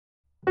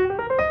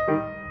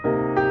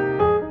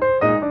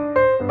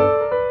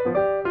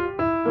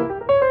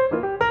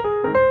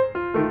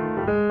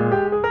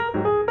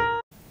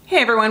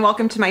Hey everyone,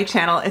 welcome to my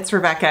channel. It's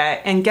Rebecca,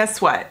 and guess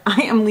what?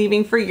 I am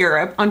leaving for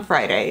Europe on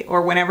Friday,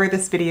 or whenever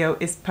this video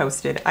is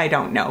posted. I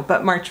don't know,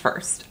 but March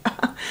 1st.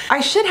 I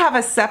should have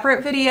a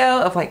separate video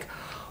of like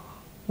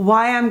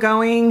why I'm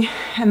going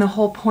and the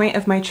whole point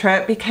of my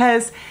trip,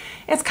 because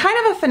it's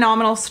kind of a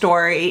phenomenal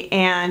story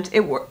and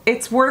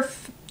it's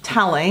worth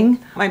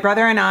telling. My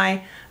brother and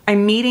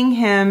I'm meeting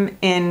him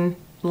in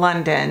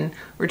London.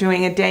 We're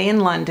doing a day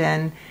in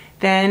London.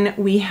 Then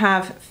we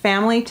have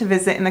family to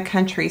visit in the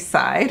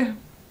countryside.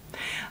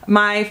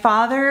 My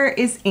father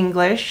is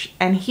English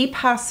and he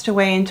passed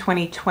away in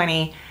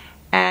 2020,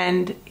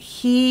 and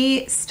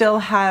he still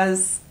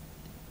has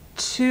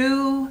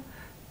 2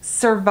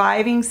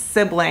 surviving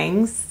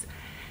siblings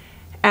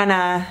and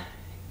a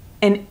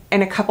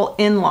couple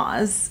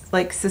in-laws,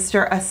 like a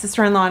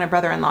sister-in-law and a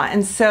brother-in-law.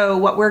 And so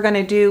what we're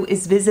gonna do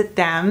is visit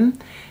them,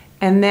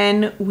 and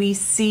then we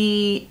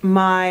fly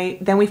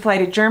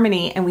to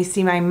Germany and we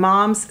see my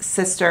mom's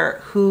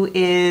sister, who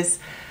is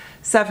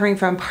suffering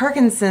from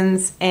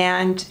Parkinson's,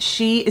 and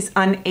she is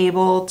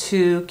unable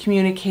to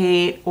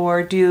communicate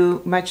or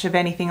do much of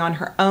anything on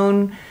her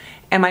own,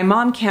 and my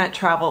mom can't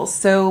travel,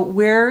 so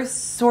we're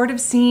sort of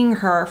seeing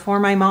her for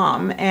my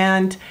mom.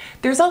 And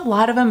there's a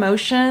lot of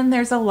emotion,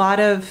 there's a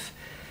lot of,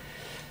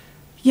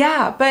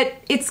 yeah, but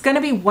it's gonna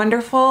be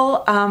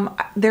wonderful.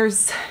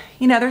 There's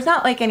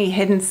not like any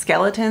hidden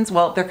skeletons.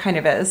 Well, there kind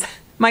of is.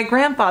 My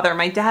grandfather,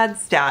 my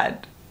dad's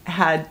dad,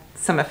 had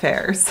some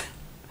affairs.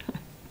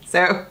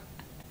 So,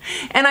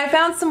 and I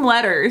found some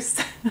letters.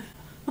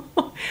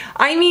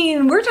 I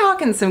mean, we're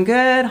talking some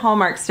good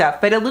Hallmark stuff,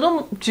 but a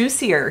little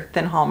juicier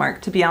than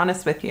Hallmark, to be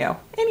honest with you.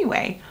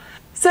 Anyway,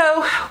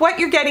 so what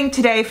you're getting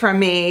today from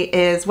me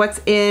is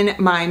what's in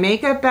my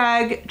makeup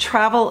bag,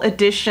 travel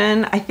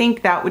edition. I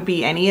think that would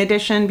be any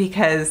edition,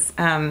 because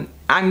I'm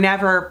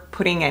never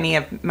putting any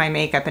of my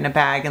makeup in a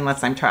bag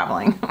unless I'm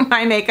traveling.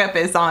 My makeup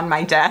is on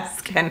my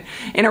desk and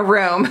in a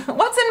room.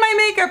 What's in my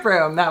makeup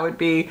room? That would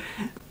be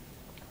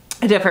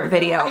a different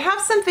video. I have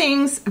some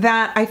things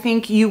that I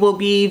think you will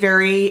be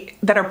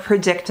that are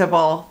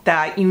predictable,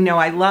 that you know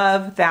I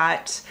love,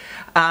 that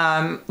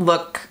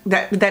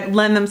that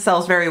lend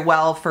themselves very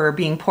well for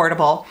being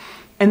portable.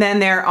 And then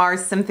there are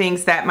some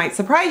things that might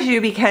surprise you,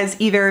 because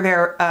either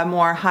they're a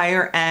more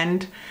higher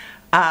end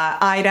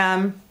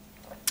item,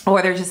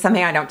 or they're just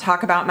something I don't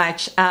talk about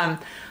much.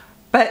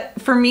 But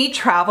for me,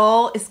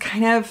 travel is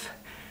kind of,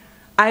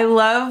 I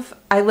love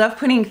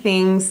putting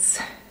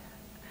things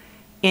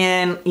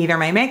in either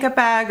my makeup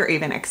bag or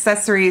even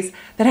accessories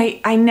that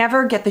I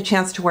never get the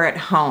chance to wear at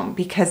home,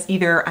 because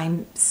either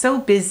I'm so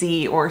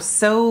busy or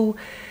so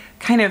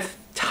kind of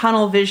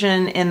tunnel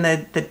vision in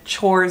the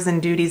chores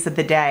and duties of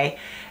the day.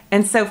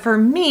 And so for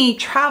me,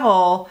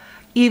 travel,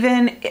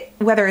 even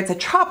whether it's a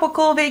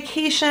tropical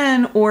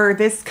vacation or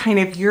this kind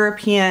of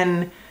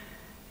European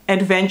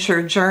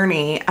adventure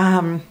journey,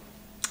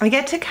 I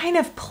get to kind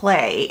of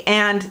play.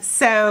 And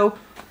so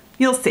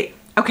you'll see.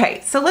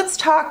 Okay, so let's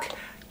talk.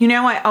 You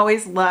know, I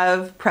always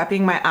love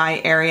prepping my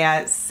eye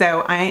area,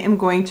 so I am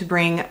going to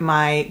bring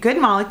my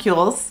Good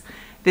Molecules.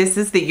 This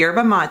is the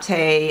yerba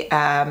mate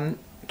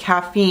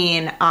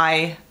caffeine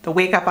the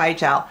Wake Up Eye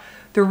Gel.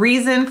 The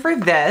reason for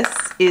this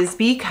is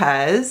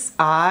because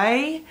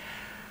I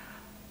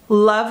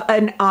love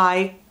an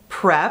eye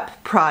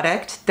prep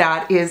product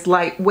that is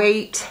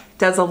lightweight,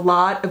 does a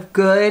lot of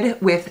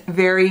good with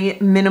very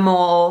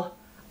minimal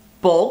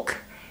bulk.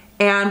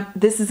 And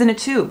this is in a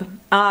tube.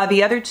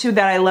 The other two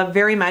that I love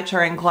very much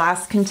are in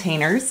glass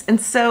containers. And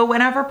so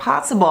whenever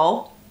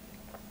possible,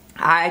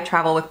 I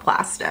travel with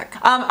plastic.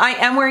 I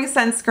am wearing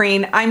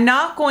sunscreen. I'm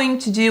not going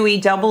to do a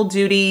double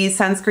duty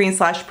sunscreen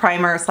 /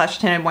 primer /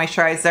 tinted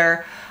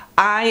moisturizer.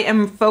 I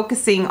am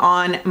focusing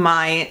on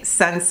my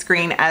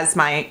sunscreen as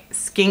my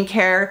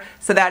skincare.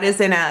 So that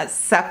is in a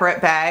separate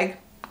bag,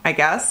 I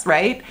guess,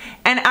 right?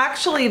 And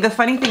actually, the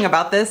funny thing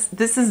about this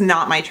is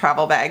not my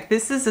travel bag.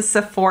 This is a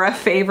Sephora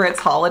Favorites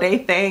holiday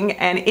thing,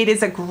 and it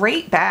is a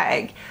great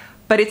bag,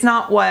 but it's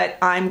not what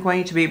I'm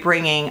going to be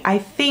bringing. I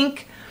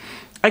think,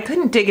 I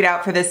couldn't dig it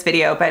out for this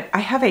video, but I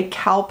have a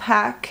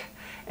Calpac,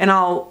 and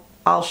I'll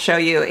show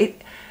you.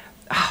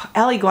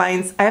 Ellie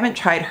Glines, I haven't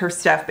tried her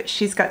stuff, but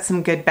she's got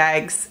some good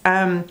bags.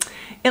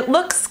 It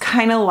looks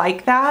kind of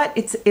like that.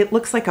 It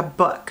looks like a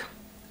book.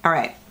 All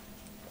right.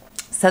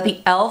 So the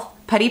e.l.f.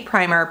 Putty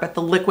Primer, but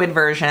the liquid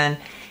version.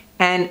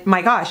 And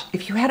my gosh,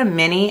 if you had a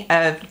mini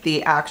of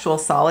the actual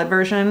solid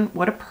version,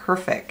 what a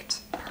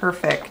perfect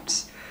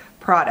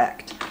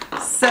product.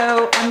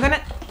 So I'm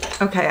gonna,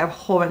 okay, I have a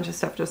whole bunch of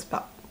stuff just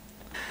pop.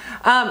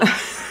 I'm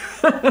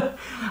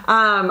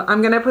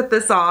gonna put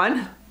this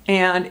on,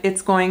 and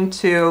it's going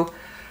to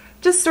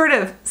just sort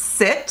of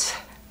sit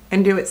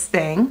and do its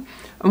thing.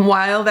 And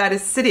while that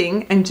is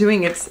sitting and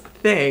doing its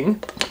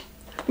thing,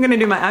 I'm gonna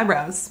do my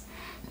eyebrows.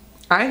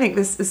 I think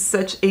this is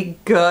such a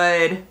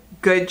good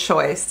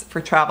choice for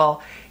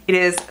travel. It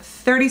is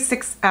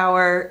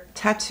 36-hour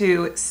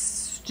tattoo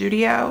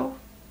studio.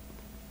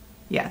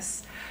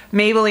 Yes,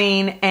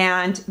 Maybelline,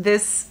 and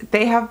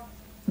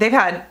they've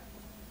had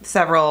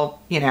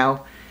several, you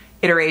know,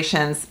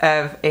 iterations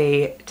of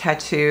a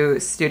tattoo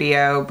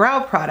studio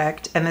brow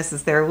product, and this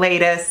is their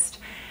latest.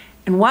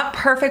 And what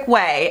perfect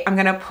way, I'm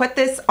gonna put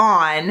this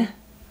on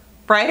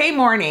Friday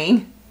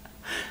morning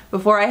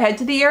before I head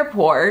to the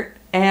airport,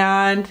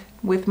 and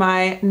with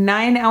my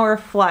 9-hour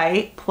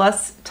flight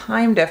plus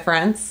time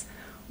difference,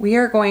 we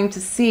are going to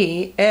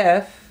see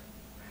if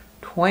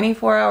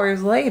 24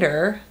 hours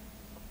later,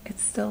 it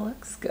still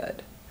looks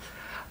good.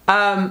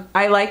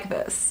 I like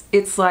this.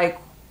 It's like,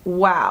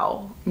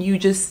 wow, you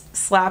just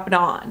slap it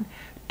on.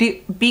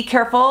 Be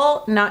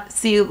careful not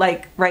see,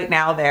 like right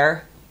now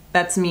there,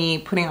 that's me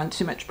putting on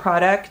too much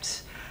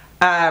product.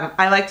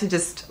 I like to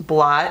just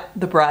blot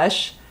the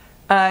brush.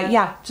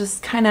 Yeah,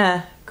 just kind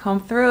of comb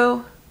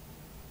through.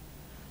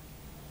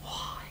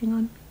 Oh, hang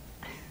on.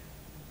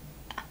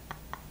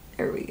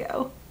 There we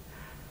go.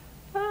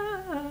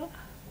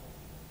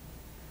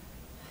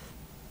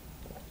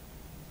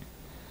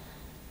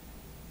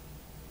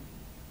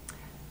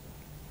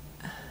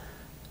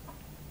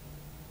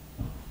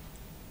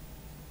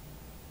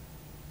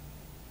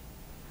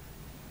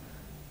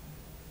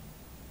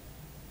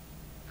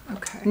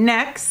 Okay.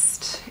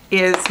 Next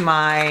is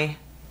my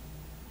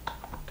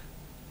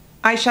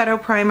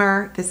eyeshadow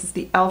primer. This is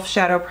the e.l.f.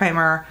 shadow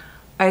primer.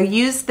 I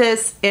used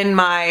this in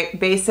my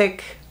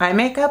basic eye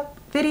makeup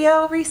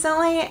video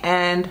recently,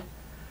 and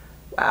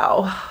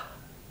wow,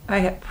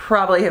 I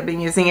probably have been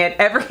using it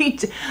every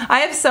day. I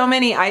have so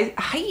many, I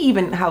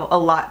even have a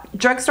lot.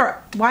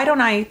 Drugstore, why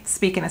don't I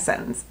speak in a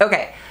sentence?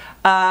 Okay,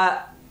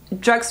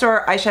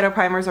 drugstore eyeshadow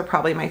primers are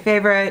probably my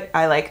favorite.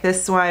 I like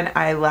this one.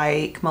 I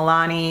like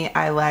Milani.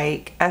 I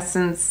like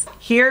Essence.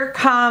 Here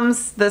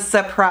comes the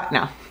surprise.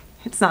 No,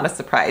 it's not a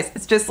surprise.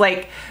 It's just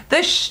like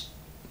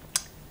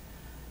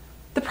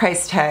the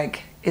price tag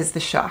is the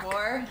shock.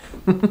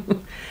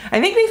 I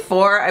think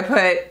before I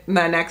put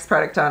the next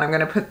product on, I'm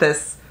gonna put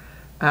this.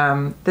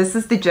 This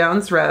is the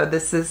Jones Road.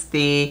 This is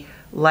the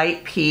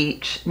Light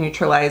Peach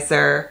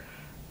Neutralizer.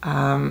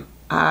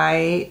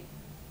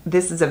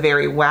 This is a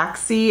very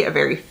waxy, a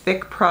very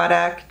thick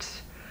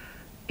product,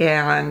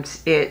 and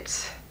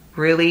it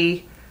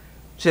really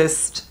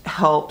just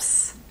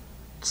helps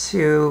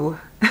to,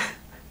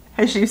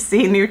 as you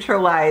see,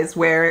 neutralize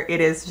where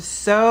it is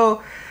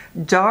so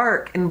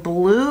dark and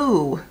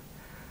blue.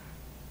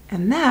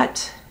 And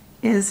that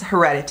is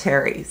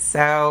hereditary.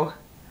 So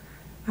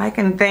I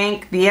can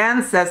thank the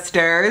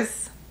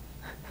ancestors.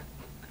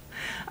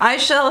 I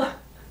shall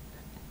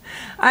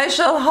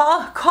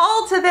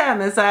call to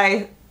them as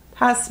I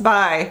pass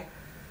by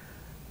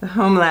the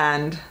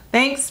homeland.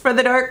 Thanks for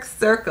the dark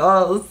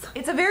circles.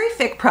 It's a very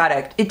thick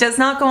product. It does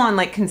not go on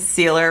like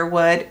concealer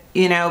would,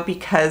 you know,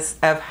 because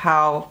of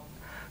how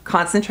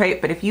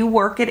concentrate, but if you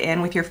work it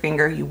in with your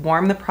finger, you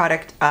warm the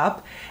product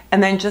up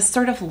and then just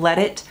sort of let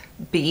it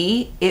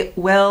be, it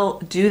will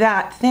do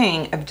that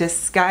thing of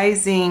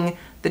disguising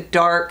the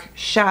dark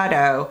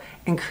shadow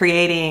and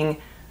creating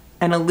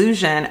an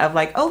illusion of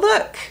like, oh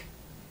look,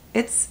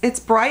 it's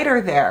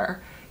brighter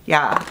there.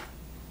 Yeah.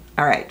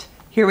 All right,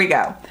 here we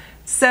go.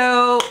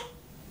 So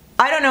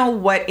I don't know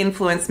what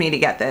influenced me to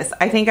get this.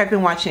 I think I've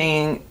been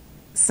watching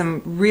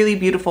some really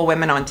beautiful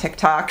women on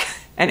TikTok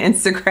and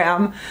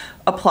Instagram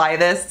apply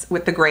this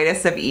with the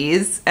greatest of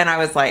ease, and I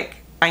was like,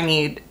 I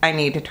need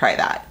to try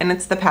that. And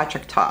it's the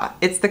Patrick Ta.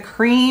 It's the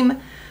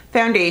cream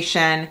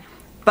foundation,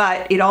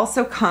 but it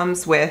also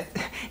comes with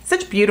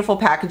such beautiful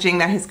packaging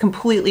that has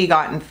completely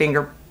gotten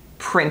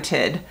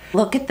fingerprinted.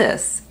 Look at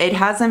this. It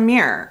has a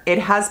mirror. It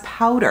has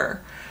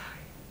powder.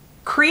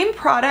 Cream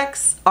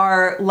products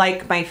are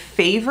like my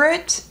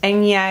favorite,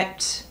 and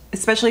yet,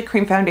 especially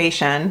cream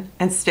foundation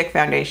and stick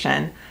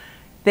foundation,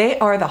 they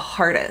are the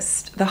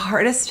hardest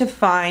to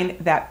find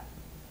that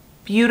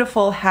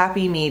beautiful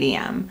happy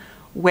medium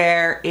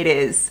where it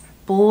is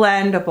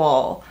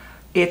blendable,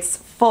 it's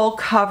full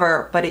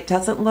cover, but it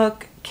doesn't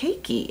look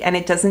cakey and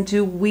it doesn't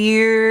do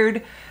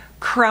weird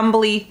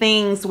crumbly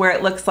things where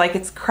it looks like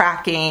it's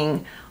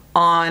cracking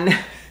on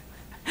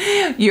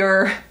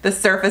the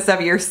surface of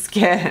your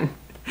skin.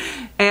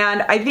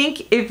 And I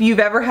think if you've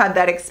ever had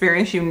that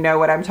experience, you know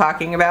what I'm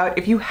talking about.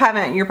 If you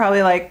haven't, you're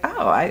probably like,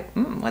 oh,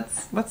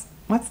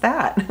 what's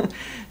that?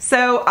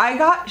 So I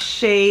got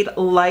shade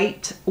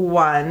Light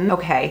 1.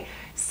 Okay,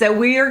 so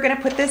we are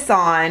gonna put this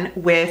on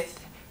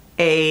with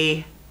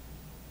a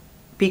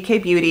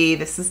BK Beauty.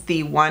 This is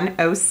the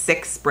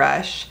 106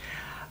 brush.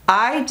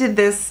 I did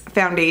this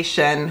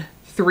foundation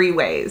 3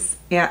 ways.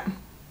 Yeah.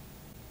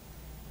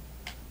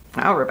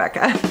 Wow,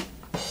 Rebecca,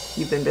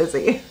 you've been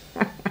busy.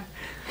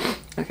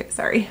 Okay,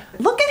 sorry.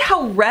 Look at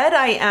how red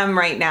I am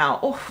right now.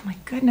 Oh my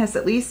goodness,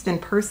 at least in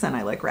person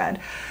I look red.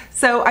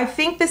 So I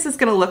think this is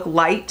gonna look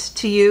light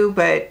to you,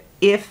 but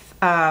if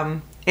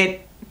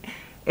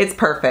it's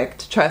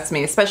perfect, trust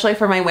me, especially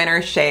for my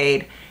winter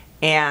shade.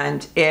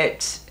 And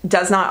it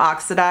does not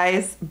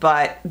oxidize,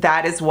 but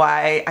that is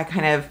why I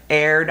kind of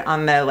erred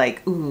on the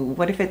like, ooh,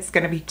 what if it's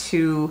gonna be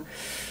too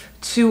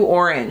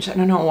orange? I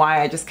don't know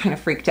why, I just kind of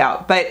freaked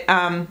out, but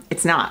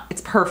it's not,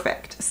 it's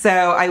perfect. So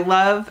I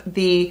love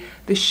the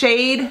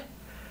shade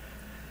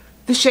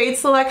The shade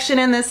selection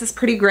in this is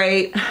pretty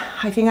great.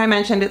 I think I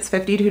mentioned it's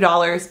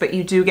 $52, but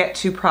you do get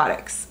 2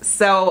 products.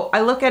 So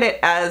I look at it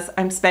as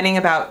I'm spending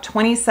about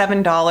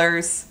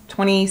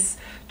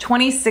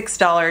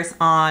 $26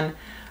 on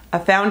a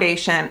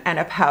foundation and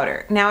a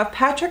powder. Now, if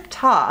Patrick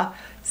Ta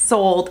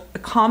sold a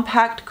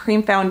compact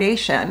cream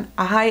foundation,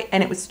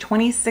 and it was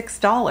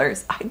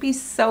 $26, I'd be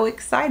so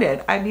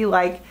excited. I'd be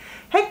like,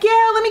 heck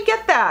yeah, let me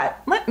get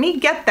that. Let me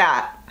get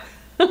that.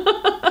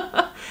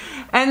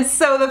 And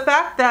so the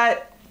fact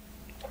that,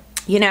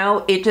 you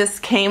know, it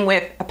just came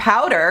with a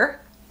powder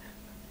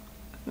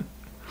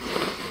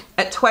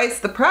at twice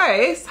the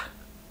price,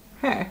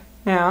 hey,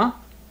 you know,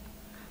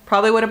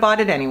 probably would have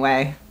bought it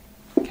anyway.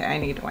 Okay, I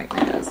need to wipe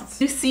my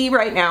nose. You see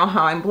right now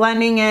how I'm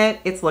blending it.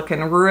 It's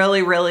looking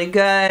really, really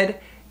good.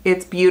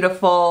 It's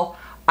beautiful.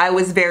 I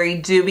was very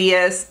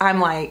dubious.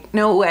 I'm like,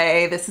 no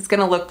way, this is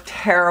gonna look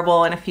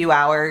terrible in a few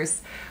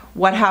hours.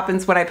 What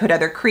happens when I put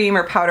other cream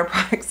or powder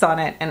products on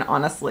it? And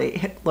honestly,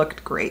 it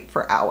looked great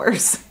for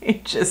hours.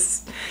 It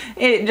just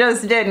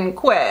didn't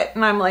quit.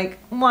 And I'm like,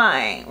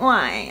 why?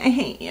 I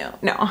hate you.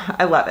 No,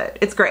 I love it.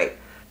 It's great.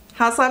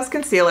 House Labs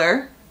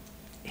concealer.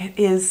 It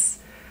is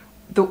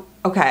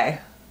okay.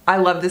 I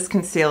love this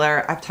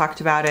concealer. I've talked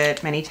about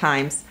it many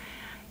times.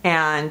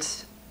 And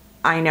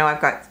I know I've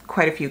got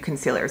quite a few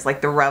concealers,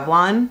 like the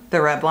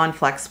Revlon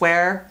Flex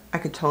Wear. I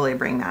could totally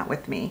bring that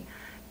with me.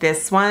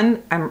 This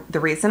one, the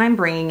reason I'm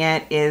bringing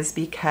it is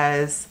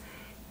because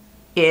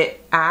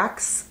it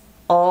acts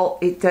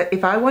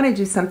if I want to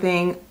do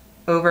something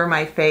over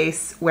my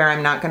face where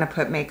I'm not going to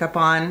put makeup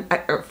on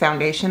or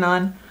foundation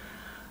on,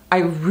 I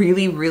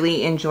really,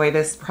 really enjoy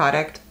this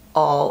product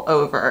all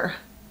over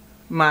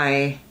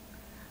my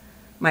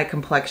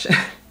complexion.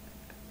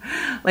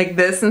 Like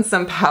this and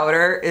some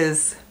powder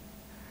is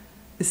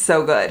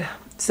so good.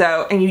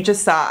 So, and you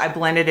just saw I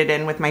blended it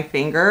in with my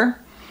finger.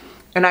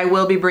 And I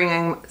will be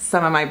bringing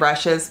some of my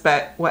brushes,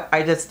 but what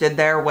I just did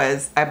there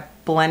was I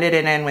blended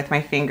it in with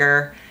my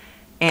finger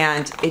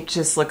and it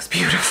just looks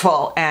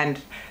beautiful. And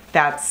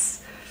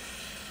that's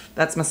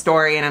my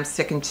story and I'm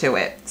sticking to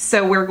it.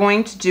 So we're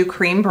going to do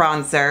cream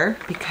bronzer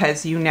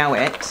because you know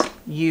it.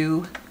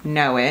 You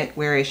know it.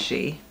 Where is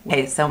she?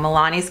 Okay, so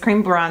Milani's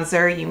cream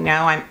bronzer. You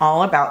know I'm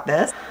all about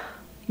this.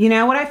 You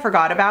know what I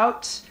forgot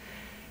about?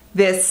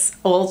 This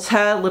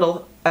Ulta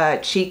little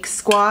cheek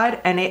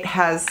squad, and it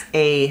has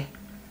a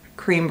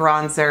cream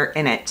bronzer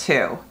in it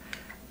too.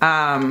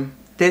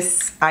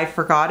 I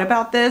forgot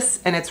about this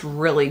and it's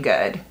really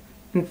good.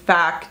 In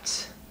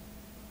fact,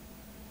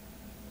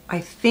 I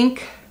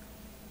think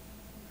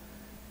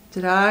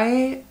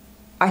I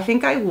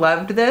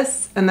loved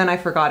this and then I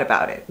forgot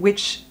about it,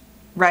 which,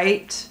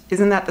 right?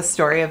 Isn't that the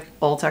story of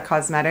Ulta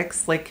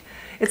Cosmetics? Like,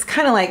 it's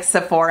kind of like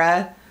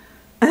Sephora.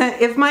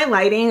 If my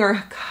lighting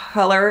or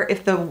color,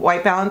 if the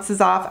white balance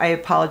is off, I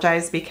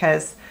apologize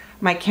because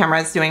my camera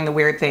is doing the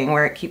weird thing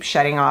where it keeps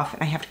shutting off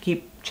and I have to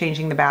keep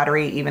changing the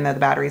battery even though the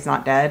battery's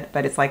not dead,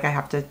 but it's like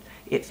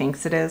it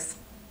thinks it is.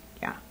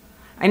 Yeah.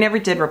 I never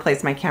did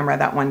replace my camera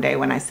that one day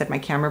when I said my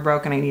camera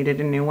broke and I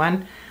needed a new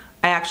one.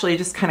 I actually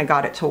just kind of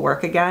got it to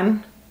work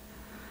again,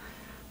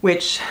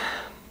 which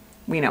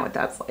we know what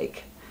that's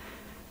like.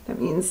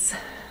 That means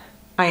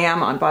I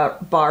am on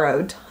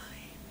borrowed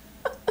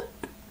time.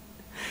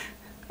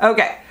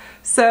 Okay.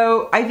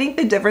 So I think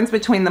the difference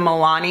between the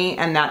Milani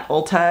and that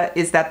Ulta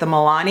is that the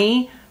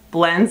Milani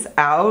blends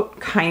out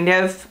kind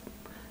of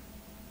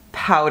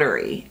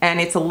powdery and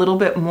it's a little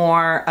bit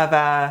more of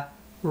a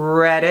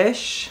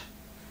reddish.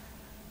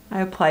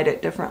 I applied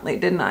it differently,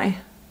 didn't I?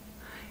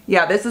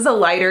 Yeah, this is a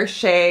lighter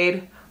shade,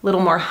 a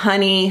little more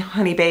honey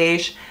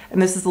beige,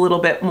 and this is a little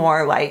bit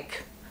more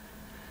like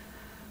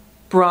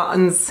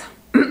bronze.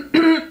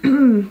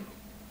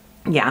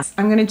 Yes,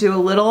 I'm gonna do a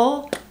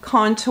little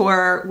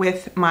contour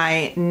with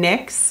my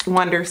NYX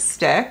Wonder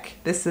Stick.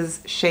 This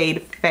is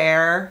shade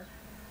Fair.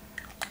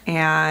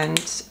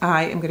 And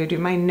I am gonna do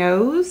my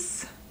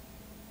nose.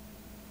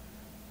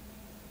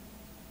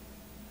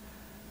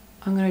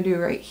 I'm gonna do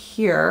right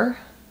here.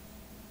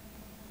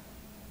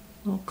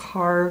 Little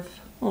carve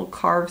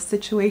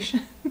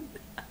situation.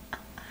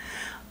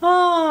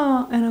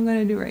 Oh, and I'm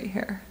gonna do right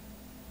here.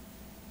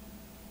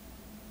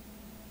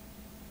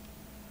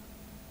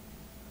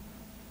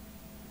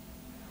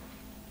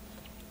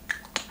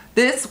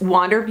 This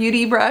Wander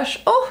Beauty brush,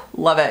 oh,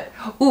 love it.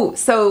 Ooh,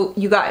 so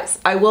you guys,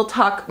 I will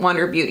talk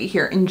Wander Beauty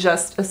here in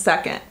just a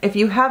second. If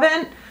you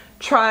haven't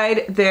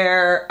tried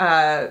their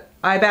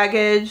eye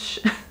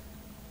baggage,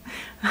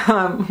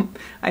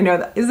 I know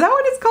that, is that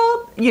what it's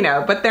called? You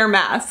know, but their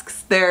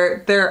masks,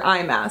 their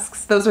eye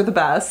masks, those are the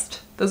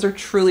best. Those are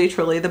truly,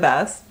 truly the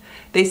best.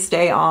 They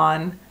stay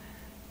on,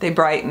 they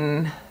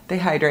brighten, they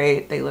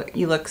hydrate,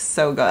 you look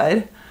so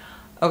good.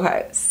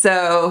 Okay,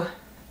 so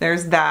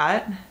there's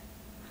that.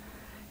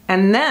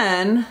 And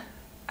then,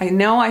 I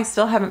know I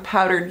still haven't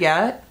powdered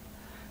yet.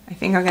 I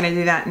think I'm gonna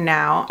do that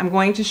now. I'm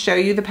going to show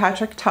you the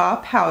Patrick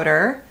Ta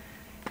powder.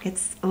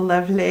 It's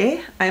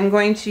lovely. I'm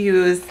going to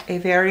use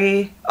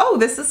oh,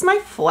 this is my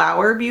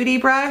Flower Beauty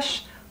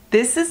brush.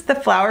 This is the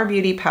Flower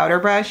Beauty powder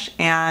brush,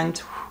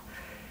 and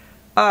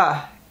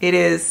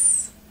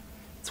It's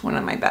one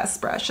of my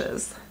best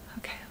brushes.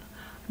 Okay,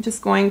 I'm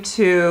just going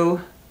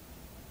to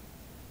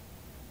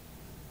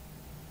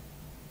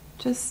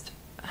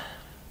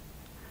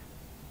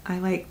I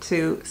like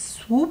to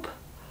swoop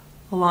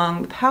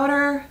along the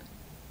powder,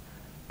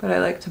 but I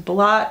like to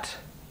blot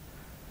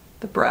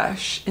the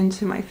brush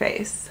into my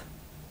face.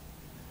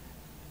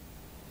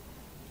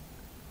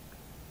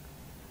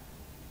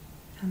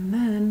 And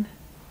then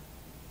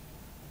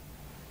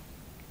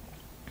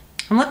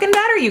I'm looking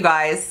better, you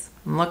guys.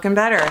 I'm looking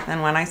better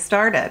than when I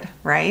started,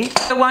 right?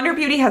 So Wander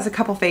Beauty has a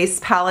couple face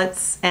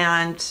palettes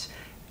and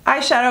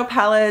eyeshadow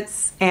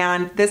palettes,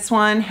 and this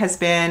one has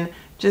been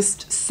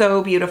just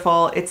so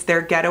beautiful. It's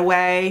their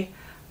Getaway,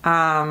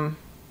 and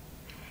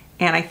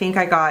I think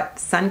I got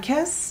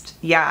Sunkissed.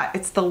 Yeah,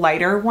 it's the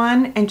lighter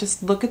one, and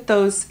just look at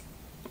those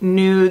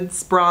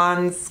nudes,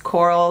 bronze,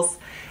 corals.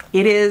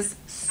 It is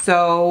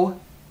so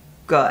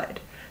good.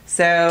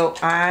 So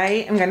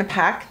I am gonna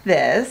pack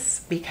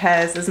this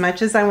because as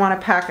much as I wanna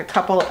pack a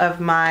couple of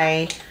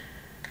my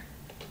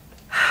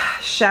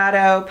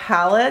shadow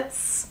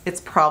palettes, it's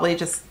probably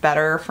just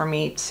better for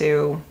me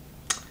to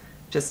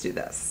just do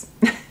this.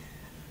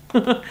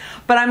 But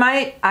I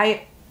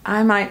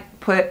might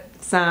put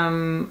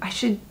some, I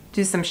should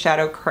do some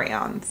shadow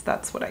crayons.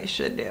 That's what I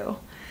should do.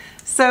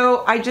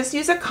 So I just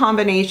use a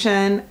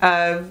combination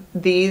of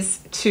these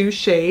two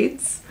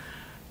shades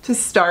to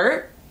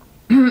start.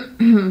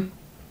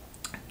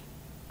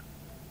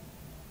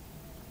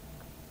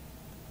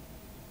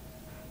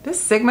 This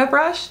Sigma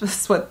brush,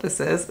 this is what this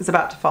is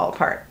about to fall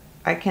apart.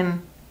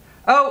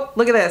 Oh,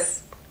 look at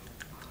this.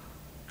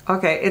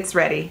 Okay, it's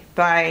ready.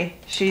 Bye.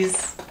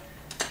 She's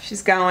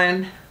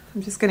going.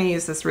 I'm just gonna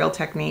use this Real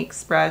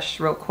Techniques brush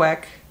real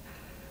quick.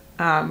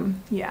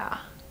 Yeah,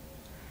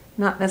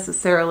 not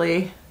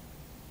necessarily.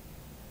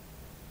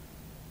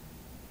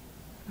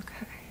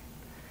 Okay,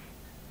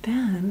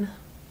 then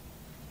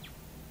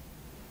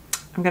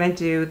I'm gonna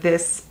do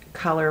this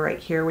color right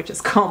here, which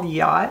is called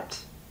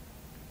Yacht.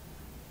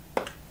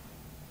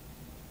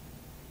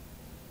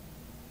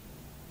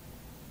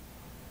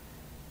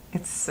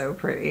 It's so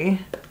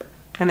pretty.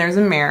 And there's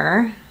a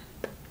mirror.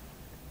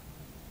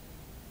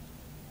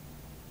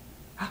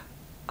 Oh,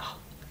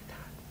 look at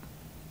that.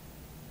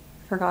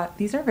 I forgot,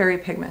 these are very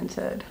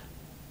pigmented.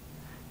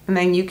 And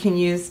then you can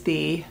use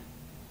the,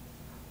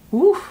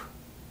 oof,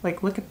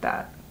 like look at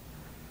that.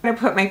 I'm gonna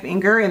put my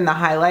finger in the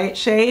highlight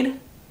shade,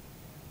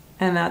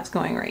 and that's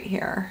going right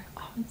here.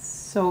 Oh, it's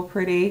so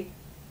pretty.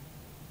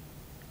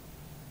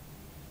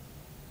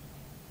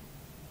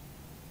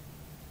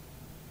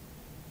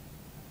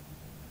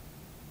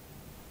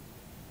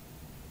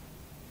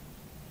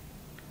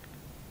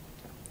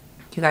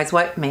 You guys,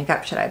 what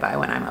makeup should I buy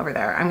when I'm over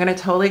there? I'm gonna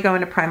totally go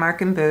into Primark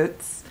and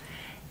Boots,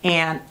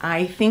 and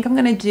I think I'm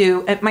gonna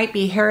do, it might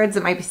be Harrods,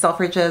 it might be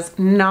Selfridges,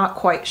 not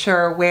quite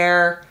sure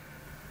where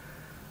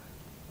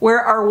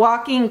our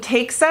walking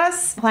takes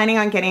us. Planning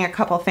on getting a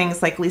couple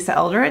things like Lisa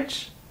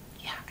Eldridge.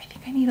 Yeah, I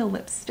think I need a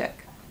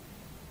lipstick.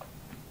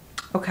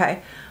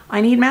 Okay,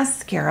 I need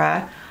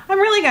mascara. I'm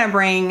really gonna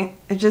bring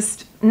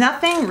just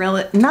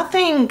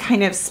nothing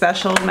kind of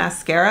special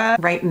mascara.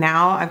 Right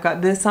now, I've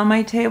got this on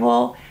my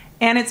table,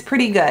 and it's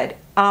pretty good.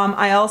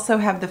 I also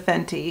have the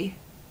Fenty,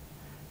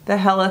 the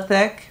Hella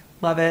Thick,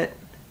 love it.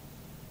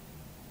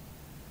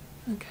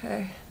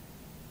 Okay.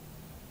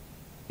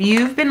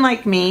 You've been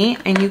like me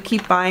and you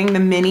keep buying the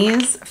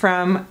minis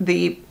from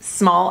the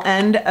small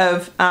end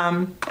of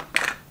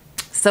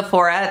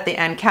Sephora at the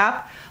end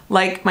cap,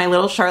 like my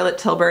little Charlotte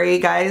Tilbury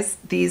guys.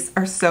 These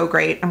are so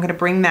great. I'm gonna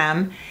bring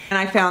them. And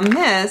I found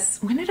this,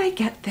 when did I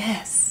get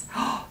this?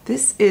 Oh,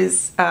 this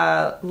is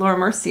Laura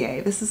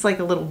Mercier. This is like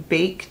a little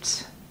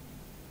baked,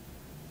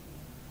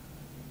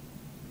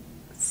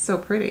 so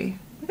pretty.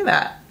 Look at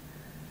that.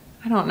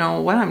 I don't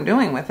know what I'm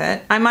doing with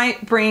it. I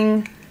might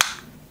bring,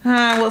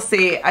 we'll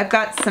see. I've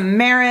got some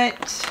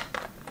Merit.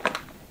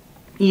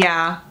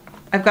 Yeah,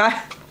 I've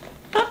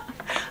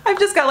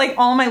just got like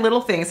all my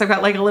little things. I've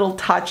got like a little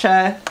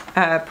Tatcha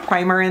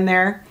primer in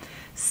there.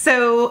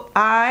 So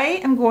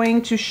I am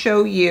going to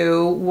show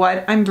you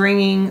what I'm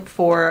bringing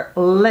for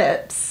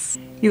lips.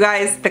 You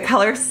guys, the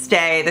color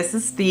Stay, this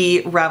is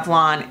the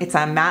Revlon. It's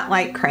a matte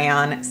light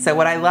crayon. So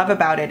what I love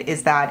about it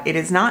is that it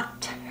is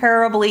not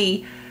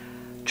terribly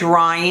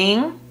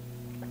drying,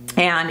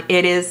 and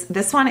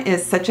this one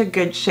is such a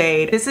good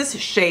shade. This is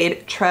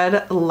shade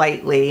Tread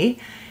Lightly,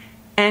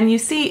 and you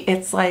see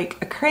it's like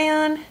a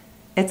crayon,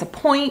 it's a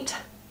point,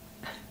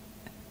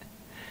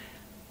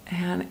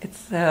 and it's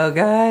so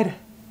good.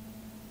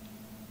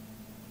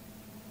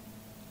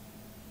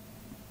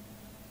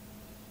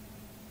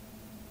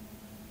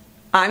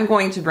 I'm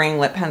going to bring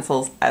lip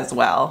pencils as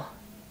well.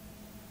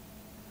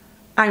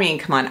 I mean,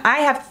 come on, I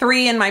have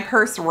 3 in my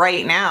purse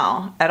right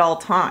now at all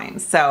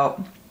times.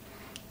 So,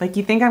 like,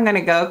 you think I'm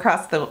gonna go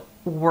across the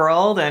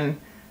world and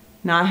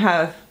not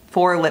have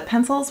 4 lip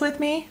pencils with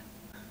me?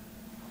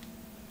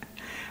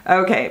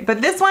 Okay,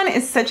 but this one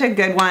is such a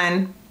good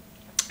one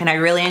and I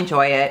really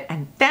enjoy it.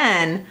 And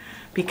then,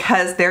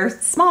 because they're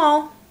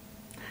small,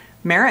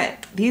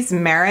 Merit. These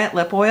Merit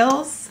lip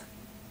oils.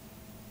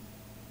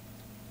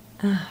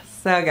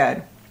 So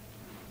good.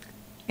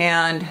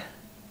 And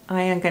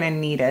I am gonna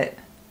need it.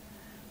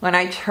 When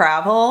I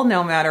travel,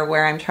 no matter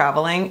where I'm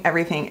traveling,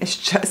 everything is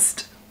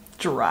just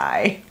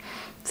dry.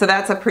 So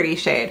that's a pretty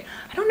shade.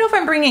 I don't know if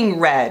I'm bringing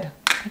red.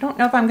 I don't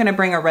know if I'm gonna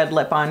bring a red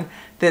lip on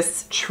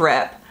this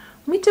trip.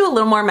 Let me do a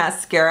little more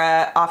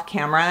mascara off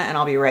camera and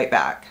I'll be right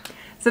back.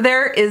 So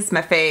there is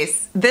my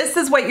face. This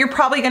is what you're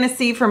probably gonna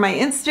see for my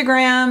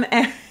Instagram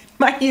and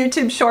my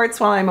YouTube shorts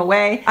while I'm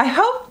away. I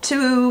hope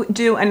to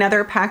do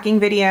another packing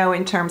video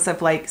in terms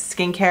of like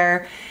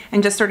skincare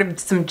and just sort of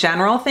some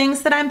general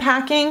things that I'm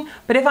packing.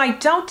 But if I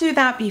don't do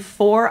that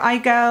before I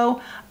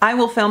go, I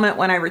will film it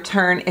when I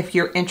return if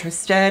you're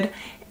interested.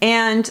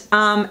 And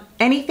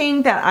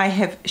anything that I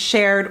have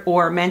shared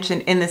or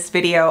mentioned in this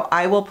video,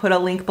 I will put a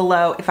link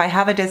below. If I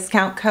have a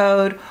discount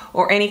code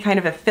or any kind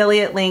of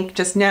affiliate link,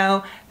 just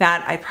know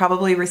that I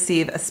probably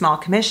receive a small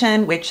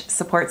commission, which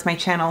supports my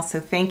channel. So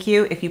thank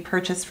you if you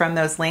purchase from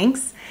those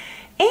links.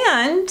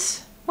 And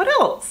what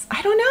else?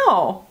 I don't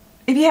know.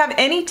 If you have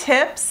any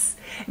tips,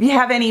 if you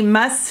have any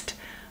must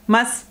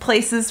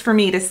places for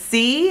me to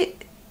see,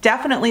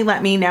 definitely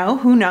let me know.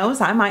 Who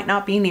knows? I might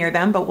not be near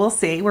them, but we'll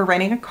see. We're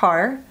renting a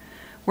car.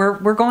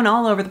 We're going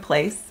all over the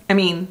place. I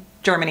mean,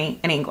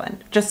 Germany and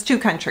England, just 2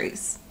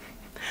 countries.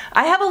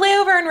 I have a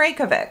layover in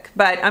Reykjavik,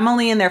 but I'm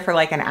only in there for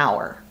like an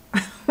hour.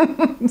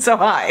 So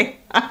hi,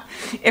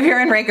 if you're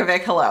in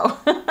Reykjavik, hello.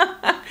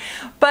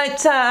 But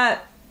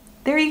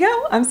there you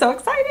go. I'm so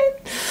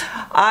excited.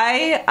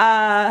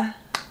 I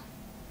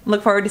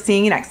look forward to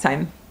seeing you next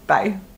time. Bye.